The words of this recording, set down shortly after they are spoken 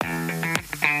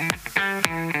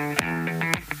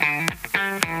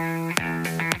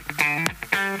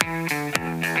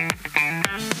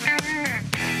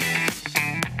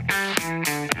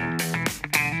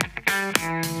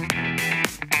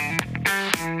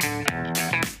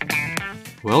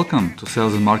Welcome to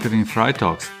Sales and Marketing Fry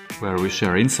Talks, where we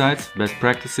share insights, best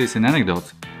practices, and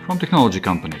anecdotes from technology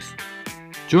companies.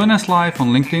 Join us live on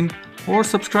LinkedIn or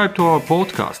subscribe to our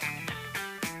podcast.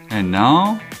 And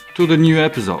now to the new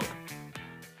episode.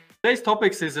 Today's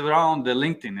topic is around the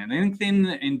LinkedIn, and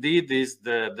LinkedIn indeed is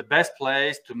the best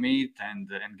place to meet and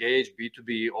engage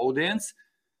B2B audience.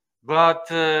 But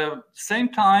same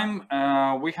time,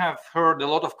 we have heard a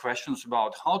lot of questions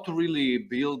about how to really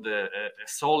build a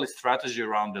solid strategy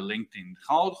around the LinkedIn,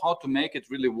 how to make it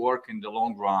really work in the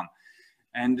long run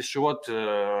and the short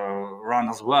run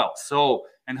as well. So,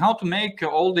 and how to make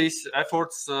all these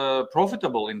efforts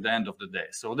profitable in the end of the day.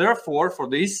 So therefore, for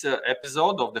this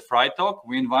episode of the Fry Talk,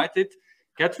 we invited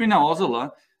Katrina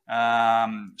Ozola.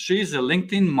 She's a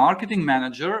LinkedIn marketing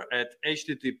manager at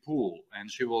HTT Pool, and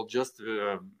she will just,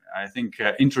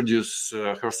 introduce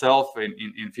herself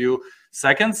in few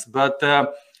seconds. But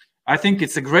I think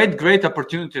it's a great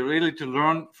opportunity really to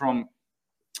learn from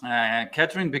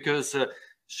Katrina, because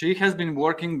she has been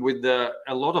working with a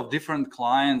lot of different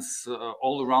clients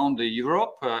all around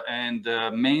Europe, and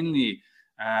mainly,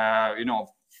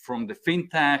 from the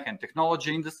fintech and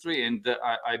technology industry. And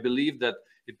I believe that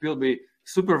it will be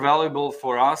super valuable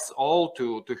for us all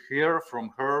to hear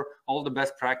from her all the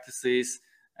best practices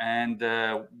and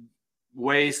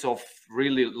ways of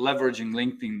really leveraging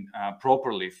LinkedIn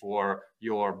properly for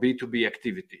your B2B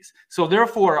activities. So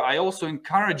therefore, I also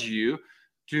encourage you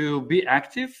to be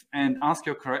active and ask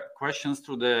your questions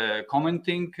through the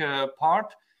commenting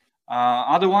part.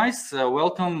 Otherwise,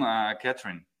 welcome,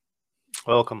 Katrina.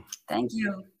 Welcome. Thank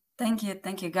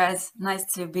you, guys. Nice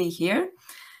to be here.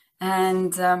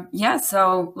 And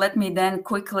so let me then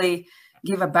quickly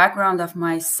give a background of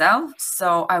myself.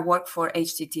 So I work for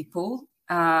HTT Pool.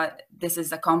 This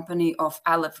is a company of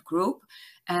Aleph Group,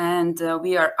 and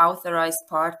we are authorized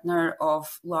partner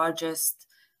of largest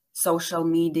social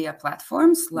media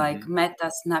platforms like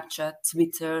Meta, Snapchat,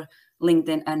 Twitter,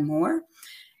 LinkedIn, and more.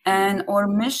 And our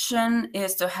mission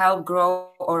is to help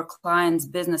grow our clients'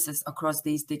 businesses across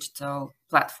these digital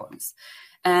platforms.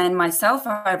 And myself,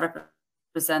 I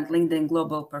represent LinkedIn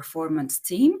Global Performance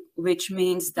Team, which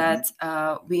means that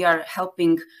we are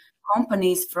helping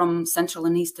companies from Central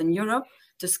and Eastern Europe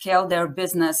to scale their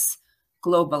business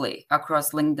globally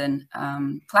across LinkedIn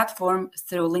platform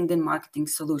through LinkedIn marketing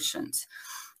solutions.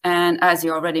 And as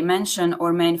you already mentioned,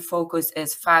 our main focus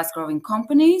is fast-growing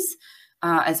companies,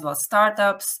 as well as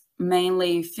startups,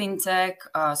 mainly fintech,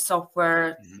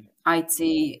 software,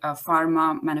 IT,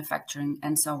 pharma, manufacturing,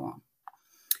 and so on.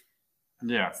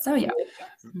 Yeah. So yeah.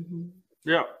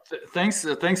 Yeah. Thanks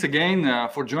again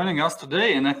for joining us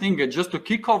today. And I think just to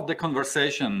kick off the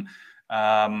conversation,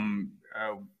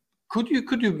 could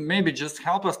you maybe just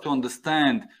help us to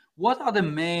understand what are the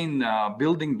main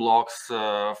building blocks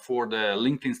for the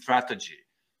LinkedIn strategy?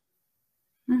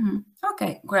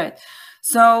 Okay, great.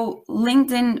 So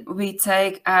LinkedIn we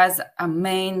take as a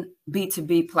main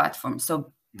B2B platform.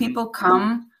 So people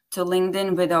come to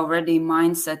LinkedIn with already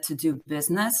mindset to do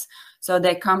business. So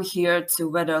they come here to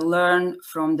whether learn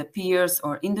from the peers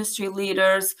or industry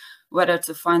leaders, whether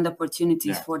to find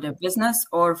opportunities for their business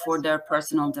or for their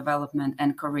personal development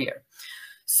and career.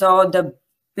 So the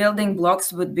building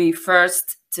blocks would be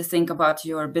first to think about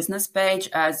your business page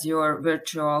as your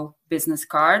virtual business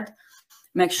card.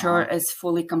 Make sure it's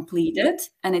fully completed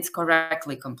and it's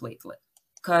correctly completed.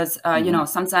 Because,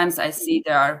 sometimes I see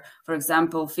there are, for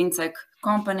example, fintech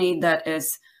company that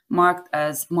is marked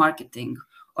as marketing,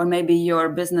 or maybe your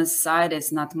business side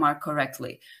is not marked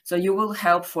correctly. So you will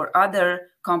help for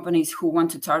other companies who want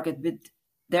to target with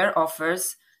their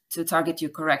offers to target you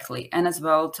correctly, and as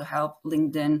well to help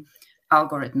LinkedIn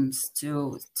algorithms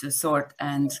to sort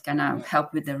and kind of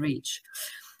help with the reach.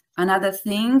 Another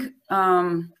thing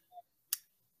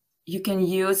you can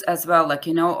use as well,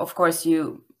 of course,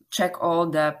 you check all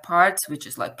the parts, which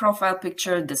is like profile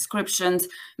picture, descriptions.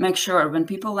 Make sure when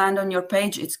people land on your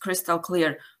page, it's crystal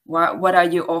clear. What are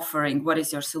you offering? What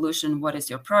is your solution? What is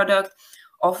your product?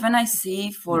 Often I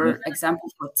see, for example,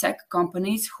 for tech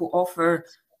companies who offer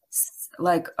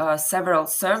several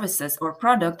services or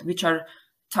product which are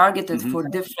targeted for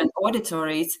different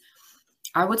auditories,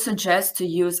 I would suggest to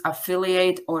use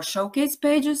affiliate or showcase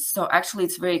pages. So actually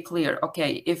it's very clear.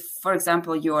 Okay, if, for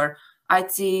example, your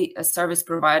IT service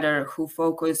provider who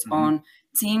focus on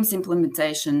Teams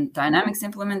implementation, Dynamics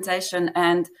implementation,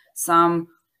 and some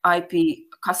IP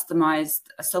customized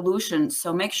solutions.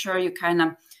 So make sure you kind of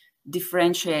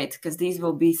differentiate, because these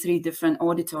will be 3 different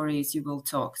auditories you will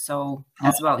talk. So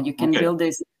as well, you can build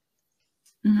this.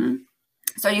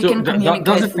 So you can communicate.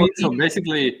 Does it mean, so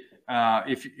basically,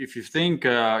 if you think,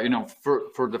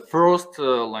 for the first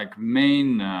like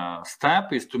main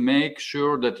step is to make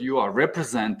sure that you are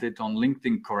represented on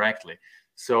LinkedIn correctly.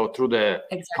 So through the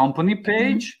company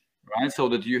page, right? So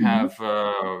that you have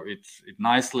it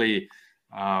nicely,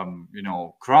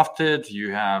 crafted.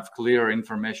 You have clear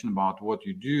information about what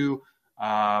you do,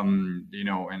 and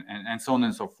so on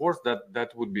and so forth. That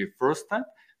would be first step.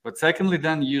 But secondly,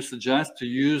 then you suggest to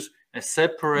use a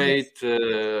separate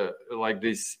like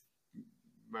this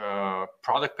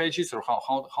product pages, or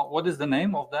how what is the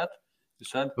name of that? You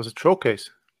said was it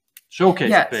showcase?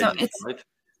 Showcase pages, so it's right?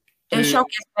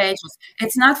 Showcase pages.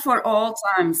 It's not for all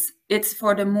times. It's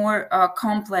for the more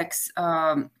complex.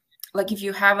 Like if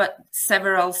you have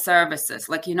several services,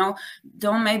 like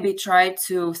don't maybe try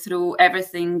to throw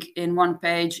everything in one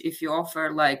page. If you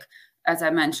offer, like as I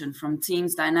mentioned, from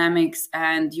Teams, Dynamics,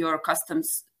 and your custom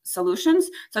solutions,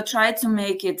 so try to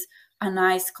make it a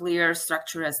nice, clear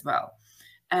structure as well.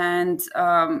 And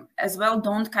as well,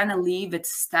 don't kind of leave it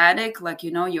static, like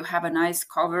you have a nice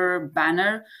cover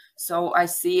banner. So I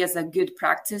see as a good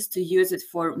practice to use it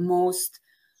for most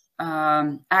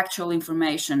actual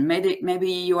information.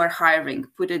 Maybe you are hiring,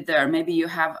 put it there. Maybe you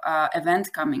have an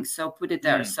event coming, so put it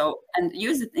there. So, and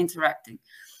use it interacting.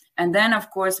 And then of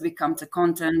course we come to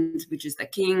content, which is the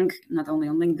king, not only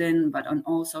on LinkedIn but on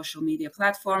all social media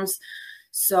platforms.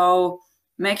 So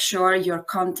make sure your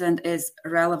content is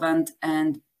relevant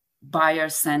and buyer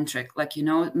centric. Like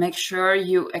make sure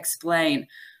you explain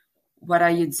what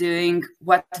are you doing,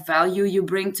 what value you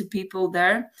bring to people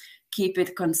there. Keep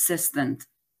it consistent.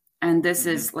 And this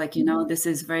is like, this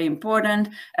is very important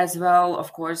as well.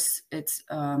 Of course, it's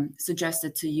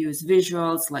suggested to use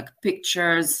visuals like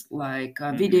pictures, like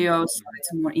videos. So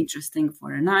it's more interesting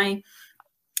for an eye.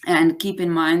 And keep in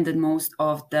mind that most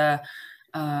of the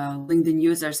LinkedIn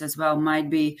users as well might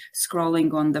be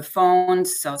scrolling on the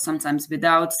phones, so sometimes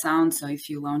without sound. So if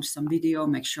you launch some video,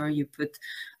 make sure you put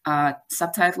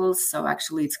subtitles, so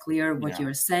actually it's clear what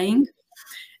you're saying.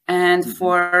 And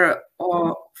for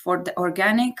the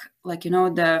organic, like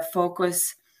the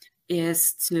focus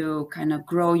is to kind of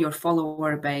grow your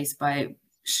follower base by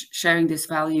sharing this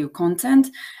value content.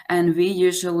 And we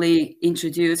usually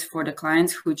introduce for the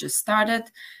clients who just started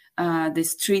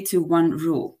this 3-2-1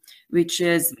 rule, which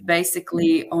is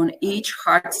basically on each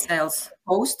hard sales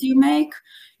post you make,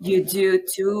 you do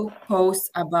 2 posts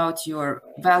about your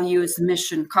values,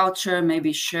 mission, culture,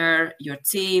 maybe share your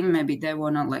team, maybe they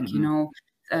want to like,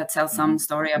 tell some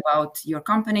story about your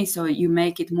company. So you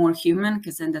make it more human,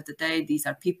 because end of the day, these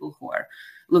are people who are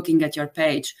looking at your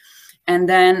page. And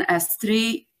then as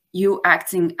 3, you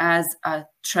acting as a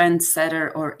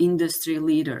trendsetter or industry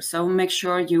leader. So make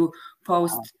sure you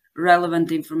post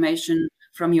relevant information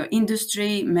from your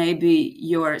industry. Maybe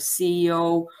your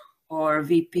CEO or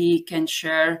VP can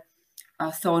share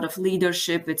a thought of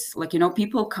leadership. It's like,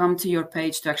 people come to your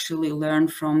page to actually learn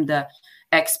from the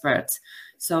experts.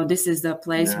 So this is the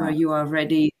place where you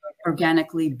already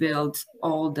organically build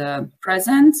all the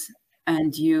presence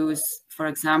and use, for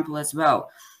example, as well,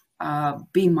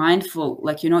 be mindful.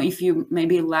 Like, if you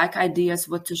maybe lack ideas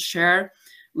what to share,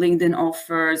 LinkedIn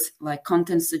offers like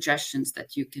content suggestions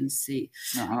that you can see.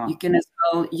 You can as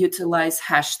well utilize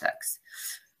hashtags.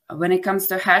 When it comes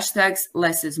to hashtags,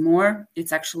 less is more.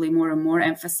 It's actually more and more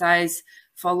emphasized.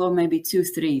 Follow maybe 2,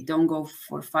 3. Don't go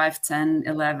for 5, 10,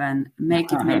 11.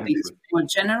 Make it maybe more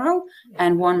general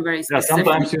and one very specific.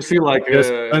 Sometimes you see like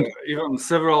even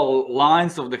several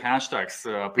lines of the hashtags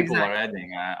people are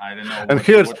adding. I don't know.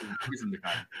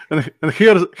 And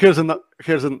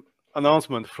here's an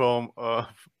announcement from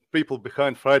people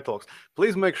behind FryTalks.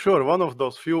 Please make sure one of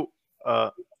those few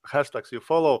hashtags you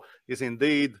follow is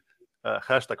indeed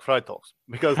hashtag FryTalks,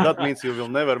 because that means you will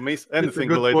never miss anything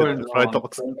related to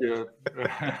FryTalks. Thank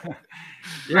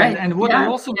you. And what I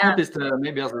also noticed,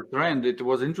 maybe as a trend, it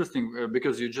was interesting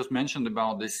because you just mentioned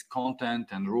about this content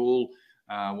and rule,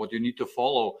 what you need to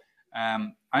follow.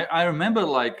 I remember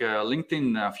like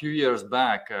LinkedIn a few years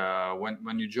back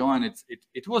when you joined,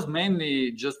 it was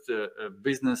mainly just a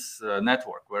business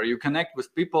network where you connect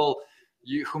with people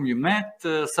whom you met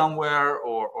somewhere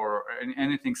or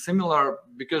anything similar,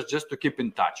 because just to keep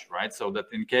in touch, right? So that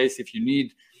in case if you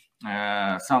need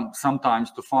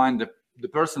sometimes to find the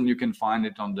person, you can find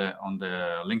it on the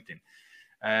LinkedIn.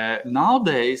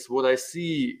 Nowadays, what I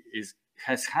see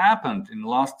has happened in the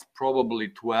last probably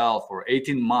 12 or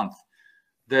 18 months.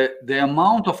 The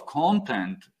amount of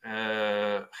content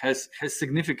has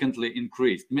significantly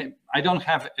increased. I don't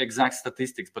have exact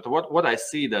statistics, but what I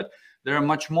see that there are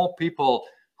much more people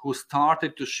who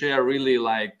started to share really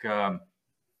like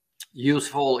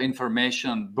useful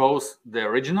information, both the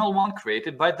original one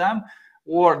created by them,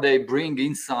 or they bring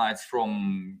insights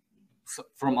from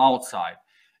outside.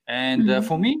 And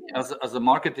for me, as a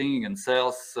marketing and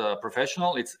sales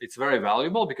professional, it's very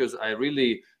valuable, because I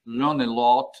really learn a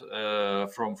lot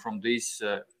from these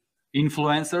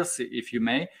influencers,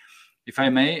 if I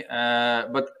may.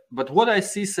 But what I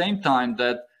see same time,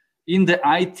 that in the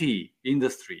IT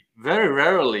industry, very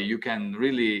rarely you can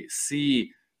really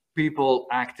see people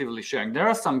actively sharing. There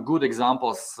are some good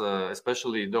examples,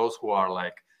 especially those who are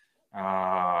like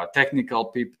technical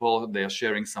people. They are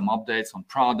sharing some updates on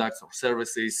products or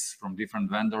services from different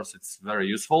vendors. It's very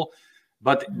useful.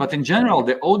 But in general,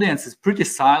 the audience is pretty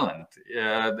silent.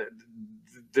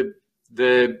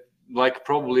 The like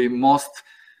probably most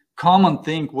common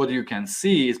thing what you can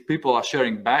see is people are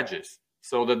sharing badges,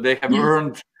 so that they have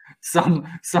earned some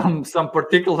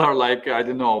particular, like, I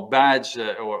don't know, badge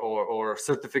or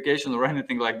certification or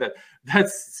anything like that.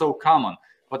 That's so common.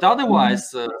 But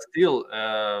otherwise, still,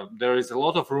 there is a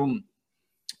lot of room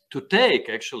to take,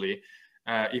 actually,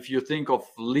 if you think of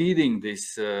leading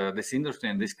this industry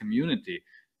and this community,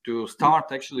 to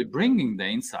start actually bringing the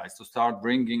insights, to start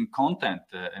bringing content,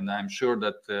 and I'm sure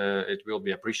that it will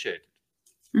be appreciated.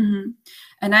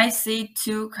 And I see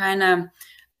two kind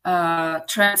of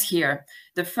trends here.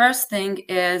 The first thing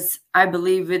is, I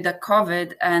believe with the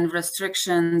COVID and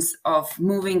restrictions of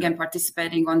moving and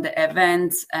participating on the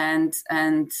events and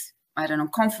I don't know,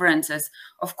 conferences,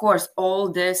 of course, all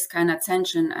this kind of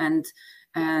attention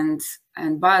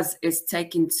and buzz is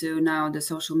taken to now the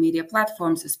social media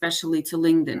platforms, especially to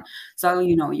LinkedIn. So,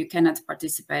 you cannot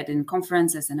participate in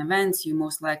conferences and events. You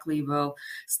most likely will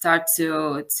start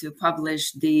to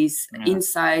publish these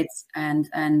insights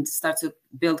and start to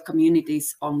build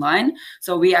communities online.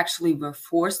 So we actually were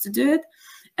forced to do it.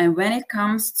 And when it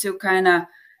comes to kind of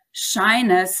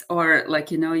shyness, or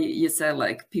like, you said,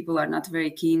 like, people are not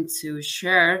very keen to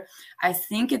share, I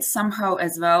think it's somehow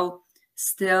as well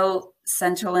still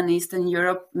Central and Eastern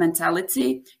Europe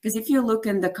mentality. Because if you look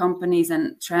in the companies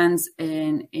and trends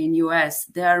in US,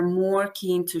 they are more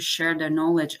keen to share their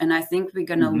knowledge. And I think we're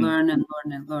going to learn and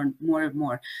learn and learn more and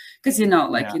more. Because,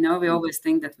 we always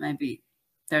think that maybe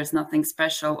there's nothing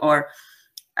special, or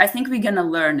I think we're going to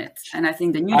learn it. And I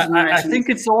think the new generation... I think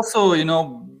it's also,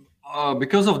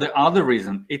 because of the other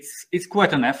reason, it's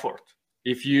quite an effort.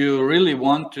 If you really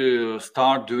want to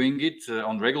start doing it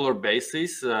on regular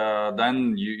basis,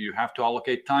 then you have to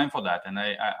allocate time for that. And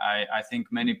I think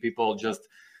many people just,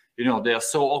 they are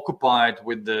so occupied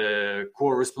with the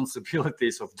core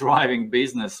responsibilities of driving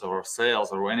business or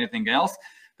sales or anything else,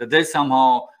 that they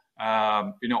somehow,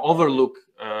 overlook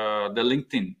the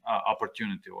LinkedIn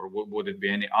opportunity, or would it be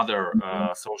any other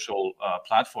social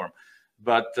platform.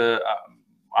 But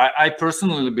I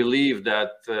personally believe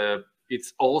that it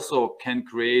also can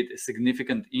create a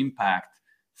significant impact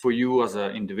for you as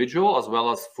an individual, as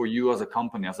well as for you as a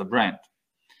company, as a brand.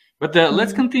 But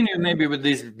let's continue maybe with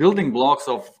these building blocks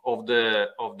of the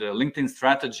LinkedIn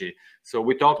strategy. So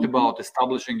we talked about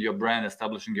establishing your brand,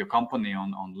 establishing your company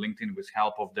on LinkedIn with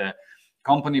help of the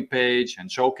company page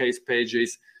and showcase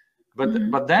pages.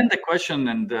 But then the question,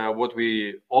 and what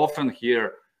we often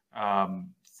hear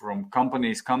from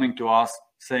companies coming to us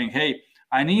saying, hey,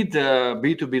 I need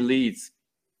B2B leads.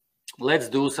 Let's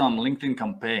do some LinkedIn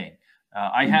campaign.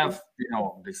 I have,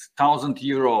 this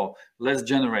 €1,000. Let's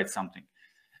generate something.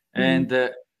 And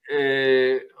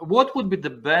what would be the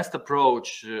best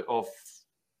approach of,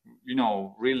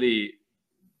 really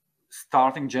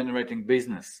starting generating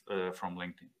business from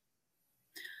LinkedIn?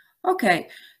 Okay,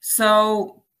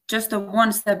 so just a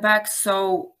one step back.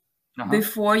 So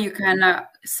before you kind of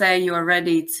say you're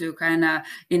ready to kind of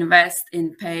invest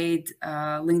in paid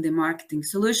LinkedIn marketing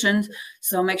solutions,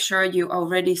 so make sure you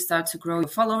already start to grow your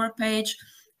follower page.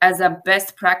 As a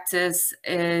best practice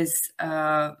is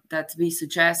that we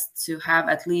suggest to have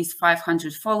at least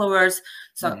 500 followers.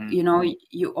 So,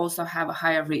 you also have a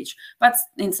higher reach. But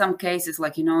in some cases,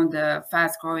 like, the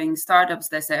fast growing startups,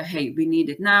 they say, hey, we need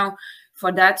it now.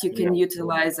 For that, you can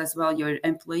utilize as well your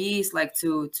employees, like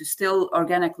to still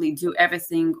organically do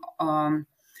everything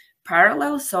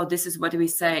parallel. So this is what we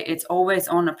say. It's always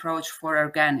on approach for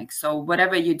organic. So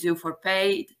whatever you do for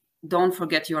paid, don't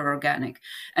forget your organic.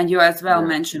 And you as well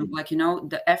mentioned, like,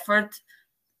 the effort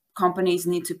companies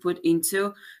need to put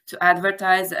into to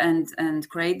advertise and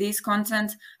create these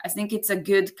content. I think it's a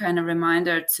good kind of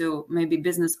reminder to maybe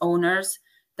business owners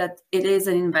that it is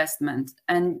an investment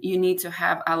and you need to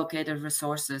have allocated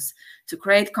resources to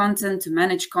create content, to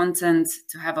manage content,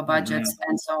 to have a budget,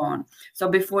 and so on. So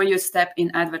before you step in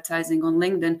advertising on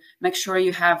LinkedIn, make sure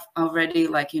you have already,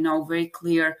 like, very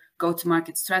clear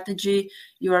go-to-market strategy.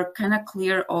 You are kind of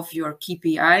clear of your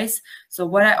KPIs. So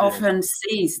what I often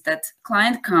see is that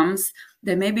client comes,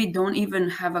 they maybe don't even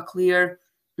have a clear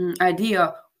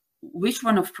idea which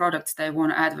one of products they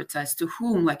want to advertise to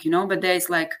whom, but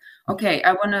there's like, okay,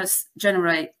 I want to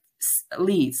generate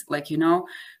leads,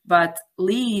 but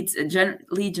lead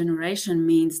generation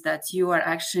means that you are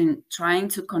actually trying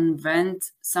to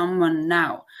convince someone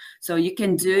now. So you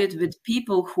can do it with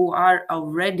people who are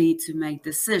ready to make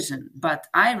decision. But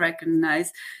I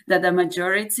recognize that the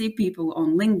majority people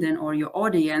on LinkedIn or your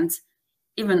audience,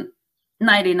 even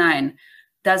 99,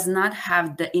 does not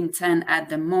have the intent at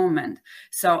the moment.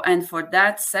 So, and for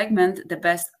that segment, the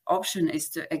best option is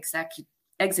to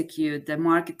execute the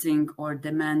marketing or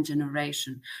demand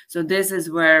generation. So this is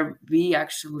where we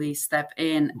actually step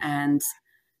in, and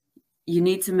you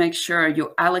need to make sure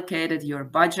you allocated your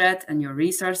budget and your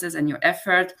resources and your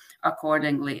effort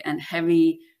accordingly, and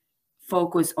heavy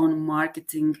focus on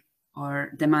marketing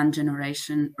or demand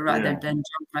generation rather than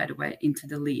jump right away into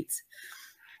the leads.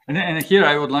 And here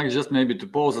I would like just maybe to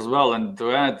pause as well and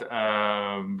to add,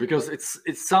 because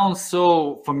it sounds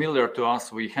so familiar to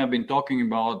us. We have been talking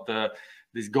about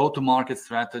this go-to-market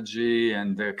strategy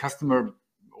and the customer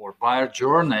or buyer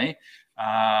journey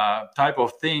type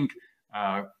of thing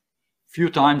few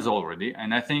times already,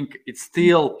 and I think it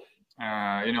still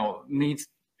needs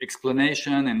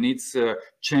explanation and needs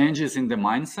changes in the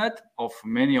mindset of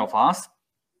many of us,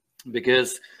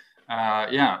 because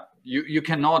you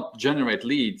cannot generate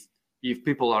leads if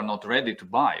people are not ready to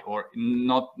buy or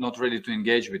not ready to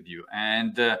engage with you.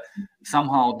 And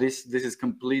somehow this is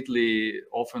completely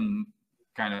often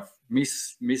kind of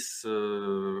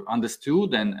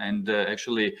misunderstood and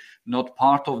actually not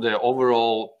part of the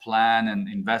overall plan and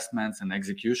investments and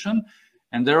execution.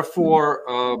 And therefore,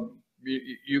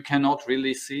 you cannot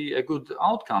really see a good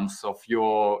outcomes of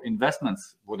your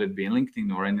investments, would it be in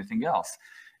LinkedIn or anything else.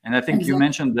 And I think you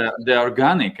mentioned the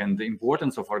organic and the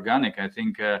importance of organic. I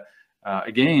think,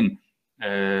 again,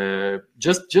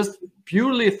 just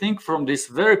purely think from this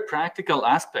very practical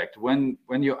aspect. When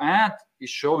your ad is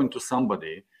shown to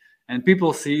somebody and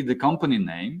people see the company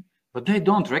name, but they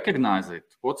don't recognize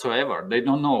it whatsoever. They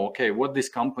don't know, okay, what this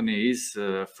company is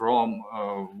from,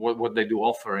 what they do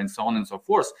offer, and so on and so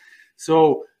forth.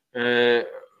 So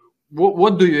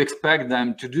what do you expect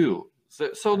them to do?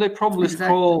 So they probably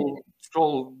scroll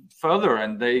further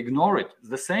and they ignore it.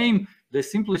 The same, they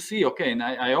simply see, okay, and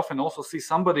I often also see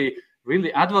somebody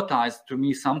really advertise to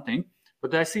me something,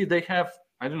 but I see they have,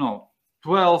 I don't know,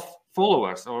 12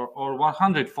 followers or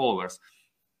 100 followers.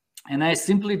 And I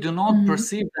simply do not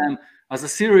perceive them as a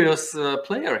serious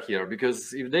player here,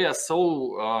 because if they are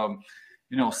so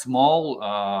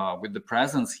small with the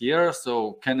presence here,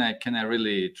 so can I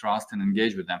really trust and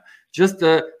engage with them? Just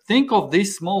think of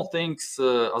these small things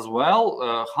as well,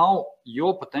 how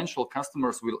your potential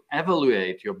customers will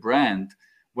evaluate your brand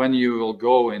when you will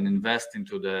go and invest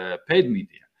into the paid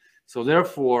media. So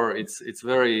therefore, it's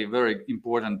very, very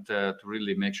important to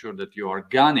really make sure that your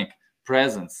organic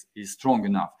presence is strong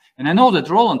enough. And I know that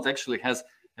Roland actually has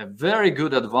a very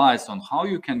good advice on how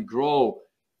you can grow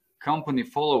company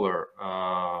follower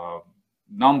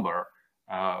number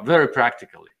very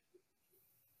practically.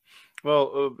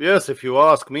 Well, yes, if you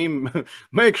ask me,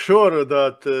 make sure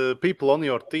that people on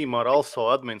your team are also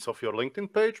admins of your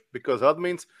LinkedIn page, because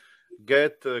admins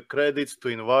get credits to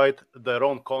invite their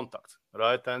own contacts,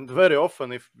 right? And very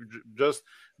often, if just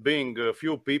being a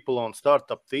few people on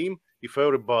startup team, if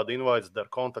everybody invites their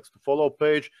contacts to follow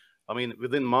page, I mean,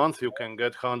 within months you can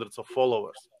get hundreds of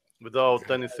followers without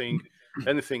anything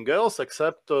else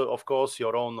except, of course,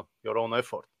 your own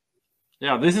effort.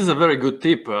 Yeah, this is a very good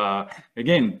tip.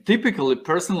 Again, typically,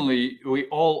 personally, we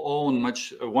all own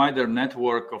much wider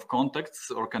network of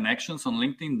contacts or connections on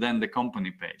LinkedIn than the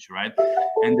company page, right?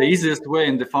 And the easiest way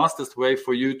and the fastest way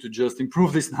for you to just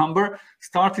improve this number,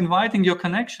 start inviting your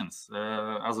connections,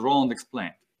 as Roland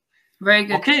explained. Very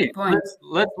good point.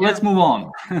 Let's move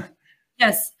on.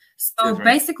 Yes. So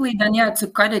basically, then, to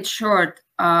cut it short,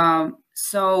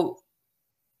 so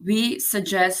we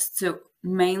suggest to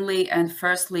mainly and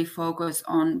firstly focus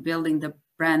on building the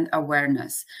brand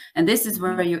awareness. And this is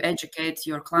where you educate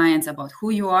your clients about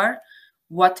who you are,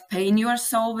 what pain you are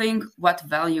solving, what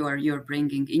value are you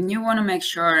bringing. And you want to make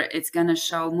sure it's going to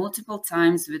show multiple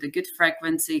times with a good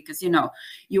frequency, because,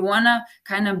 you want to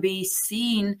kind of be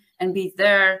seen and be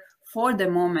there for the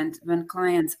moment when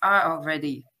clients are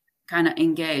already kind of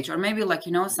engage, or maybe like,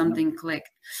 you know, something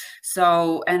clicked.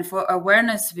 So, and for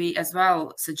awareness, we as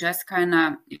well suggest kind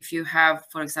of, if you have,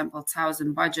 for example,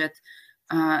 1,000 budget,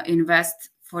 invest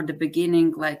for the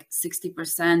beginning like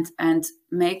 60% and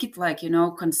make it like, you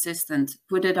know, consistent.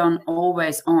 Put it on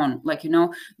always on, like, you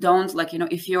know, don't like, you know,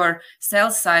 if your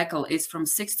sales cycle is from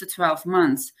 6 to 12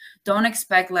 months, don't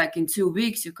expect like in 2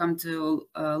 weeks you come to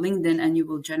LinkedIn and you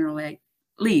will generate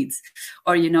leads,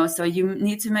 or, you know, so you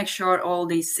need to make sure all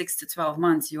these 6 to 12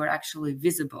 months you are actually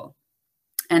visible.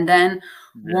 And then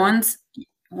once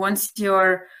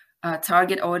your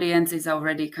target audience is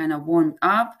already kind of warmed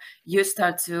up, you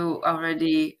start to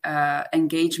already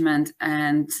engagement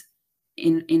and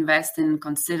invest in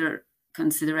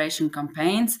consideration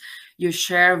campaigns. You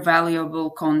share valuable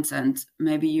content.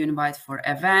 Maybe you invite for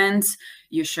events,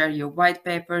 you share your white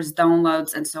papers,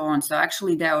 downloads, and so on. So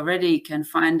actually they already can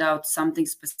find out something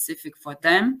specific for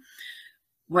them.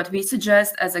 What we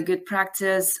suggest as a good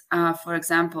practice, for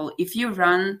example, if you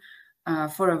run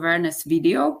for awareness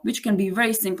video, which can be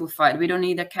very simplified. We don't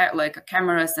need a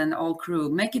cameras and all crew.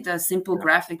 Make it a simple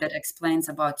graphic that explains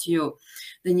about you.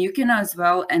 Then you can as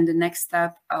well, and the next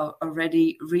step,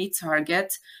 already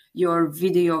retarget your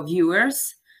video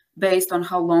viewers based on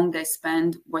how long they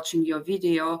spend watching your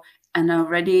video, and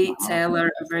already tailor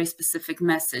a very specific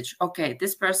message. Okay,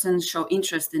 this person show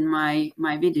interest in my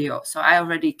video, so I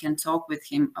already can talk with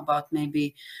him about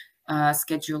maybe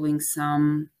scheduling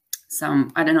some,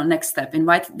 I don't know, next step,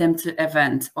 invite them to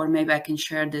event, or maybe I can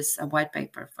share this white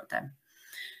paper for them.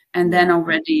 And then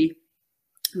already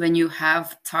when you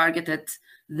have targeted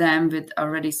them with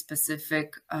already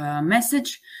specific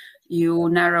message, you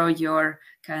narrow your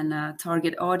kind of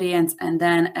target audience. And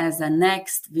then as a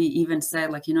next, we even say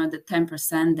like, you know, the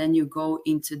 10%, then you go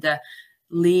into the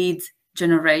lead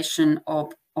generation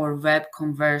of or web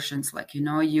conversions, like, you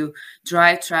know, you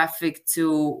drive traffic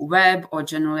to web or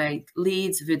generate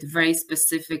leads with very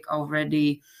specific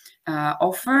already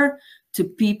offer to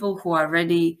people who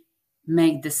already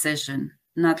make decision,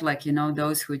 not like, you know,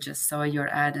 those who just saw your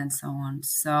ad and so on.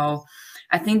 So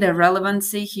I think the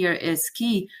relevancy here is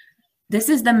key. This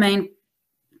is the main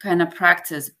kind of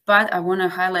practice, but I want to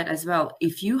highlight as well,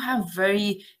 if you have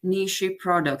very niche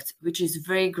product, which is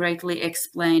very greatly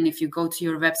explained, if you go to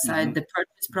your website, the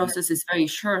purchase process is very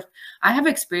short. I have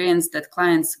experienced that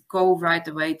clients go right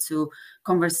away to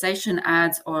conversation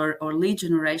ads or lead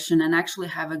generation and actually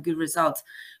have a good result,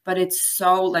 but it's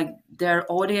so like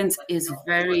their audience is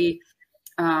very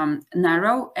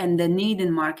narrow and the need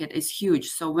in market is huge.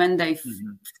 So when they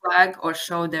flag or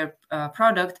show their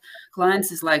product,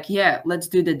 clients is like, yeah, let's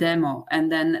do the demo.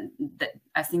 And then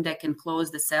I think they can close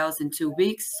the sales in 2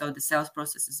 weeks. So the sales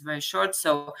process is very short.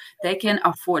 So they can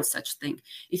afford such thing.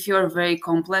 If you're very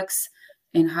complex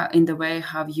in the way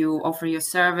how you offer your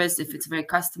service, if it's very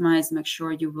customized, make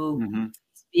sure you will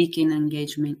speak in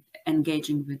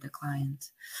engaging with the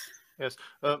client. Yes.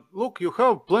 Look, you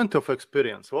have plenty of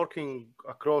experience working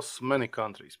across many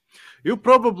countries. You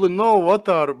probably know what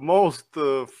are most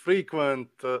frequent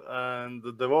and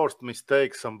the worst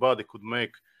mistakes somebody could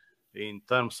make in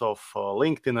terms of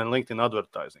LinkedIn and LinkedIn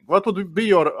advertising. What would be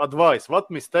your advice?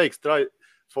 What mistakes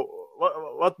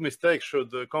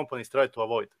should companies try to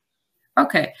avoid?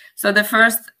 Okay, so the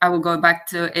first, I will go back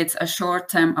to, it's a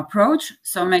short-term approach.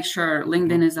 So make sure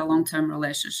LinkedIn is a long-term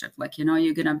relationship. Like, you know,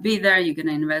 you're going to be there, you're going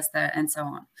to invest there, and so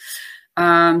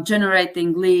on.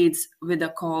 Generating leads with the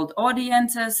cold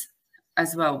audiences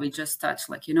as well. We just touched,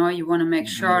 like, you know, you want to make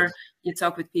sure you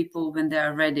talk with people when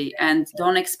they're ready, and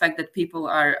don't expect that people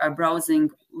are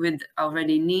browsing with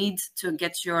already needs to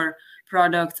get your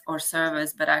product or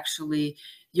service, but actually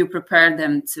you prepare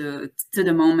them to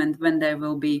the moment when they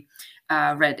will be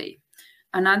ready.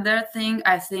 Another thing,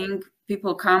 I think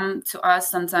people come to us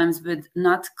sometimes with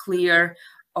not clear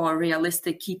or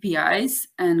realistic KPIs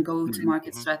and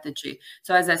go-to-market strategy.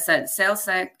 So as I said, sales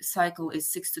cycle is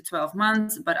 6 to 12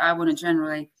 months, but I want to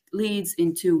generate leads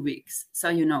in 2 weeks. So,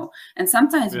 you know, and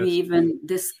sometimes we even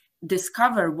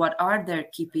discover what are their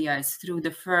KPIs through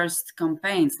the first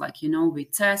campaigns. Like, you know, we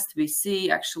test, we see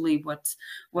actually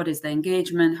what is the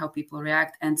engagement, how people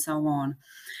react, and so on.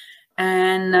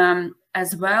 And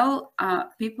as well,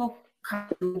 people come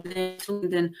to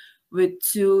LinkedIn with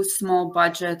too small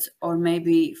budgets, or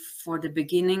maybe for the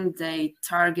beginning, they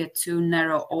target too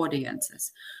narrow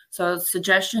audiences. So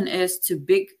suggestion is to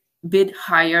bid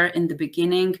higher in the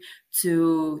beginning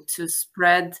to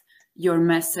spread your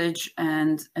message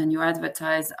and you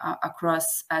advertise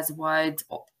across as wide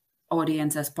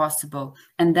audience as possible,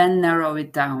 and then narrow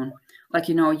it down. like,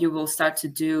 you will start to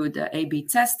do the A/B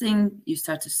testing. You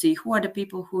start to see who are the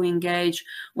people who engage,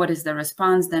 what is the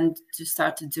response, then to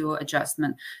start to do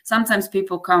adjustment. Sometimes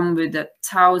people come with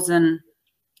 1,000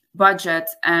 budget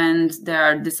and they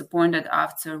are disappointed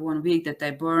after 1 week that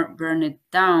they burn it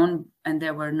down and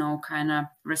there were no kind of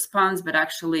response. But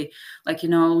actually, like,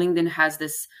 LinkedIn has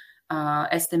this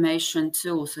estimation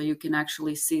tool, so you can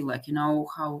actually see, like,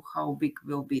 how big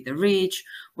will be the reach,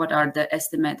 what are the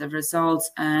estimated results,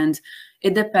 and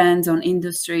it depends on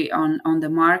industry, on the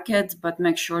market, but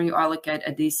make sure you allocate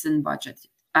a decent budget.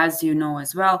 As you know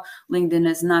as well, LinkedIn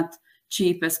is not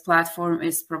cheapest platform,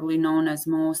 is probably known as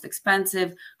most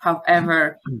expensive.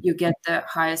 However, you get the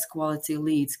highest quality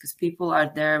leads because people are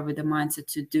there with the mindset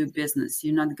to do business.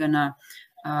 You're not gonna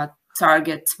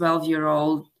target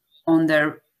 12-year-old on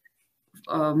their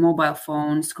mobile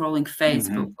phone scrolling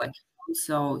Facebook, like,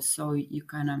 so you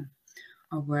kind of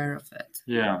aware of it.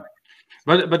 Yeah,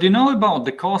 but about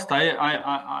the cost,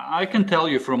 I can tell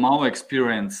you from our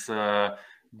experience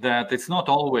that it's not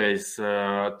always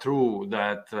true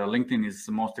that LinkedIn is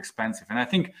the most expensive, and I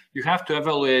think you have to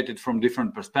evaluate it from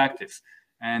different perspectives.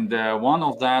 And one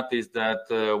of that is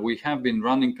that we have been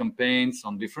running campaigns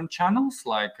on different channels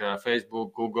like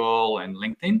Facebook, Google, and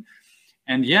LinkedIn.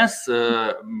 And yes,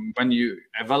 when you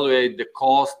evaluate the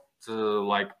cost,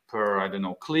 like per, I don't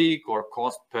know, click or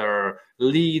cost per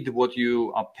lead, what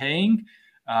you are paying,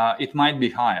 it might be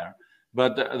higher.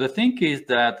 But the thing is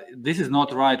that this is not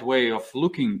the right way of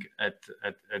looking at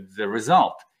the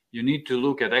result. You need to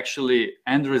look at actually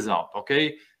end result,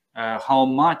 okay? How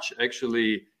much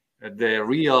actually the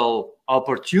real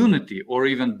opportunity, or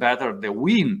even better, the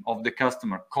win of the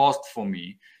customer cost for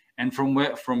me, and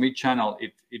from each channel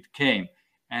it came.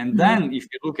 And then if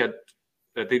you look at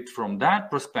it from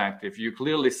that perspective, you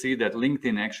clearly see that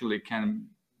LinkedIn actually can,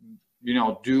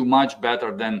 do much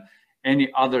better than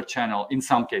any other channel in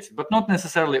some cases, but not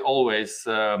necessarily always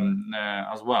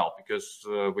as well, because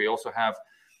we also have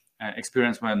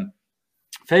experience when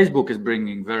Facebook is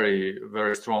bringing very,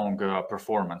 very strong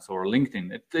performance, or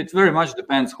LinkedIn. It very much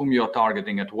depends whom you are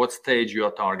targeting, at what stage you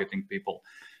are targeting people,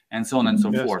 and so on and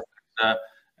so forth.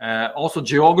 Also,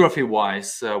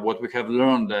 geography-wise, what we have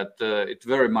learned that it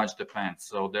very much depends.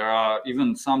 So there are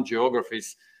even some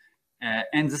geographies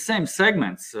and the same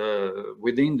segments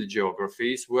within the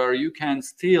geographies where you can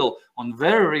still, on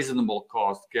very reasonable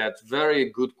cost, get very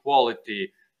good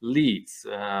quality leads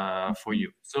for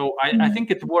you. So I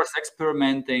think it's worth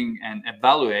experimenting and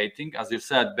evaluating, as you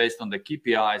said, based on the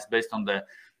KPIs, based on the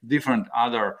different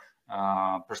other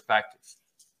perspectives.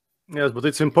 Yes, but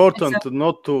it's important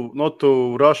not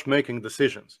to rush making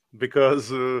decisions,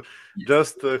 because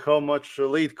just how much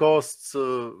lead costs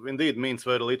indeed means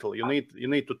very little. You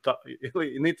need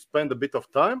to spend a bit of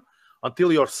time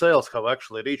until your sales have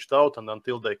actually reached out, and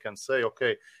until they can say,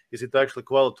 okay, is it actually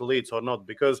quality leads or not?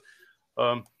 Because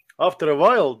after a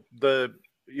while,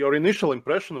 your initial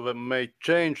impression of them may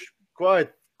change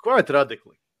quite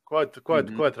radically, quite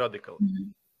radically.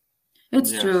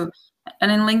 It's true.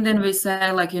 And in LinkedIn, we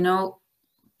say, like,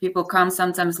 people come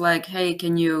sometimes like, hey,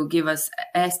 can you give us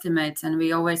estimates? And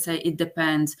we always say it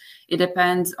depends. It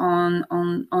depends on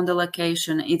the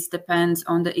location. It depends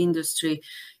on the industry,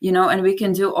 and we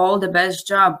can do all the best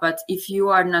job. But if you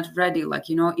are not ready, like,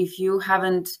 if you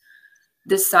haven't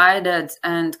decided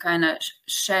and kind of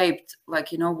shaped, like,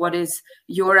 what is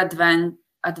your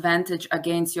advantage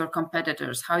against your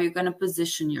competitors, how you're going to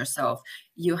position yourself,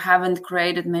 you haven't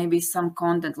created maybe some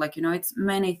content, like, it's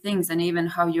many things, and even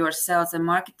how your sales and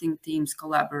marketing teams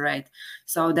collaborate,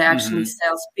 so they actually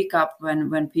sales pick up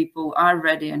when people are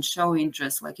ready and show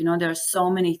interest. Like, there are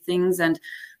so many things, and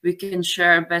we can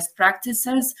share best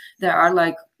practices. There are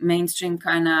like mainstream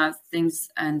kind of things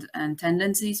and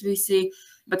tendencies we see.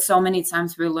 But so many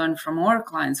times we learn from our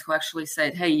clients who actually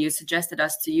said, hey, you suggested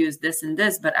us to use this and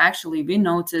this, but actually we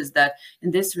noticed that in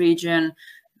this region,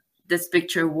 this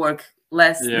picture worked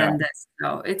less than this.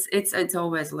 So it's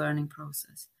always learning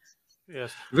process.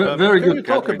 Yes. Very good. Can you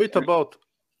talk a bit about,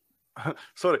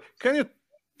 sorry, can you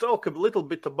talk a little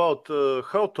bit about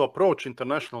how to approach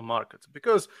international markets?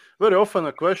 Because very often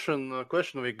a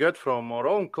question we get from our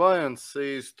own clients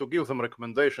is to give them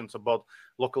recommendations about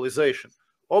localization.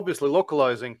 Obviously,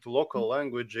 localizing to local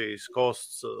languages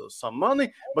costs some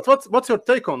money, but what's your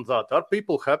take on that? Are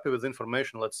people happy with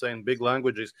information, let's say, in big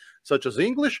languages such as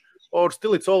English, or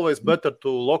still it's always better to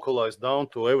localize down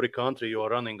to every country you are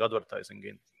running advertising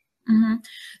in?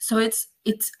 So it's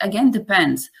again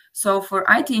depends. So for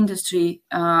IT industry,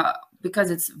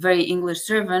 because it's very English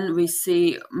driven, we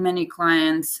see many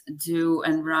clients do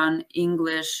and run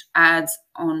English ads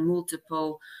on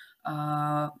multiple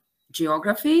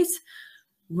geographies.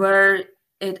 where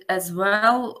it as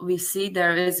well, we see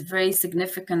there is very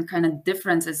significant kind of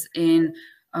differences in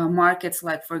markets,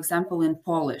 like, for example, in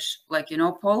Polish. Like,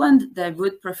 Poland, they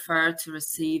would prefer to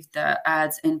receive the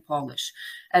ads in Polish.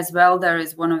 As well, there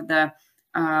is one of the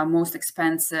most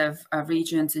expensive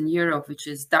regions in Europe, which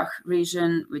is DACH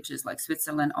region, which is like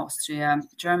Switzerland, Austria,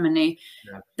 Germany.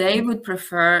 Yeah. They would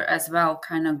prefer as well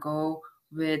kind of go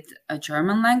with a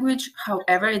German language.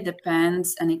 However, it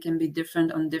depends, and it can be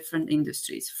different on different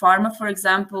industries. Pharma, for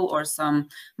example, or some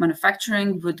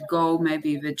manufacturing would go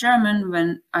maybe with German,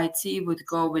 when IT would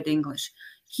go with English.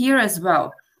 Here as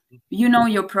well,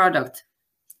 your product.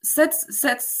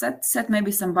 Set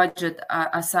maybe some budget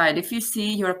aside. If you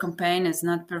see your campaign is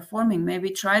not performing, maybe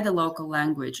try the local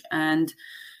language. And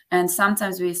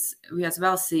sometimes we as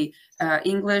well see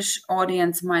English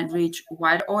audience might reach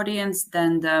wider audience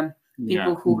than the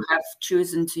people who have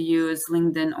chosen to use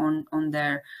LinkedIn on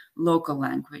their local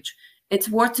language. It's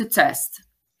worth to test.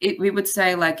 We would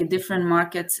say like a different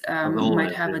markets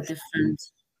might have a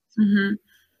different.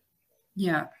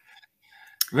 Yeah.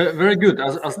 Very good.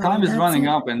 As time is running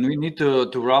up and we need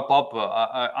to wrap up,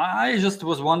 I just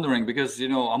was wondering, because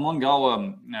among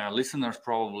our listeners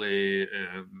probably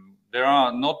there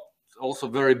are not also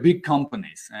very big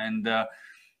companies, and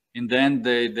in the end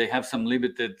they have some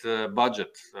limited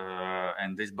budget,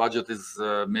 and this budget is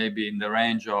maybe in the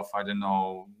range of, I don't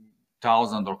know,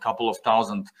 1,000 or couple of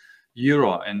thousand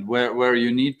euro, and where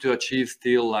you need to achieve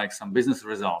still like some business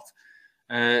results.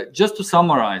 Just to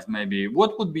summarize, maybe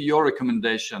what would be your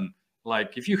recommendation?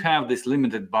 Like, if you have this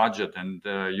limited budget and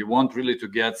you want really to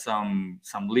get some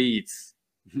leads,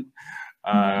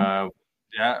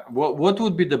 what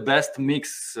would be the best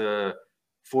mix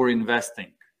for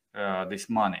investing this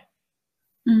money?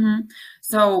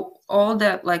 So all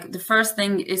that, like, the first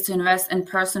thing is to invest in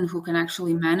person who can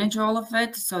actually manage all of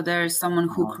it. So there is someone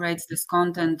who creates this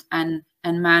content and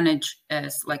manage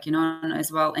as, like,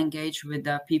 as well engage with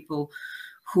the people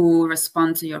who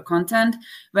respond to your content.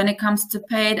 When it comes to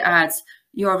paid ads,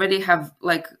 you already have,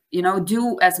 like,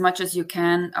 do as much as you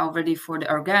can already for the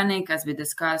organic, as we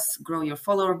discussed, grow your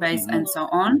follower base and so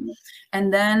on.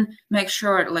 And then make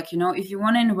sure, like, if you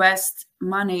want to invest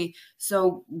money,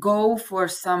 so go for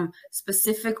some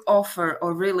specific offer,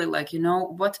 or really, like,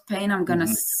 what pain I'm going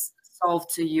to solve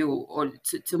to you or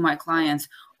to my clients,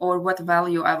 or what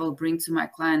value I will bring to my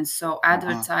clients. So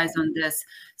advertise on this,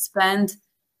 spend,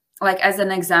 like, as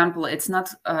an example, it's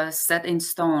not set in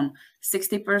stone,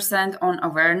 60% on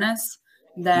awareness,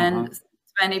 then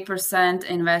 20%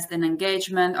 invest in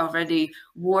engagement, already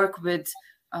work with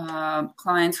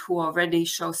clients who already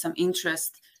show some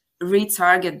interest,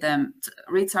 retarget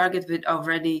with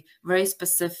already very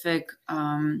specific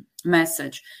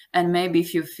message. And maybe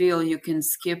if you feel you can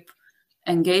skip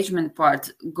engagement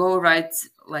part, go right,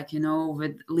 like,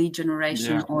 with lead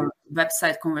generation or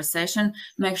website conversation.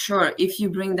 Make sure if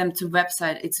you bring them to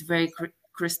website, it's very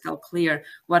crystal clear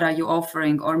what are you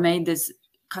offering, or make this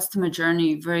customer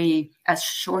journey very as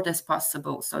short as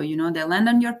possible. So they land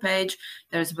on your page,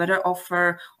 there's better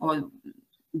offer, or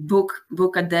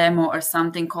book a demo or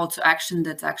something, call to action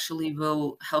that actually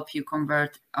will help you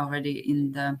convert already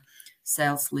in the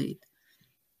sales lead.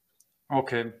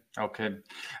 Okay.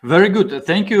 Very good.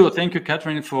 Thank you,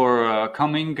 Catherine, for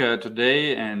coming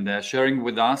today and sharing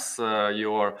with us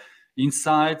your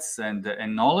insights and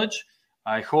knowledge.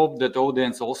 I hope that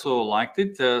audience also liked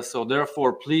it. So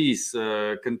therefore, please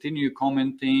continue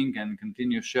commenting and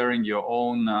continue sharing your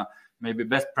own maybe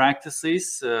best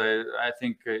practices. I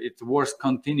think it's worth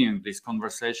continuing this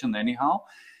conversation anyhow.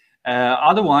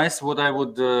 Otherwise, what I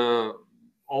would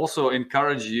also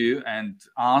encourage you and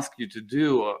ask you to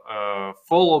do,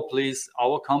 follow please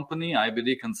our company,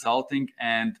 IBD Consulting,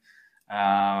 and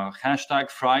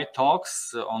hashtag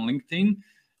FryTalks on LinkedIn.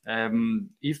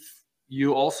 If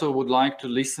you also would like to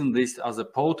listen this as a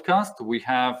podcast, we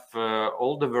have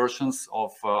all the versions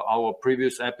of our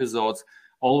previous episodes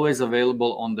always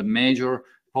available on the major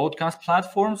podcast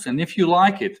platforms. And if you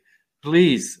like it,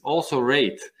 please also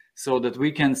rate, so that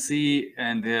we can see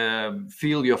and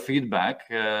feel your feedback.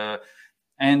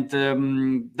 And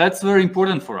that's very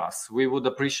important for us. We would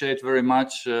appreciate very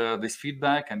much this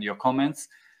feedback and your comments.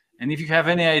 And if you have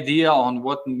any idea on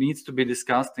what needs to be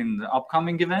discussed in the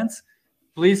upcoming events,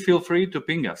 please feel free to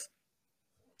ping us.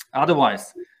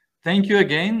 Otherwise, thank you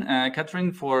again,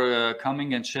 Catherine, for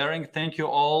coming and sharing. Thank you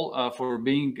all for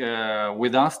being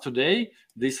with us today,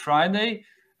 this Friday.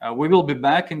 We will be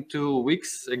back in 2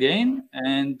 weeks again,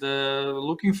 and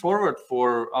looking forward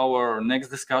for our next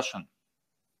discussion.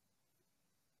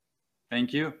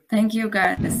 Thank you. Thank you,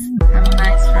 guys. Have a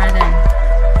nice Friday.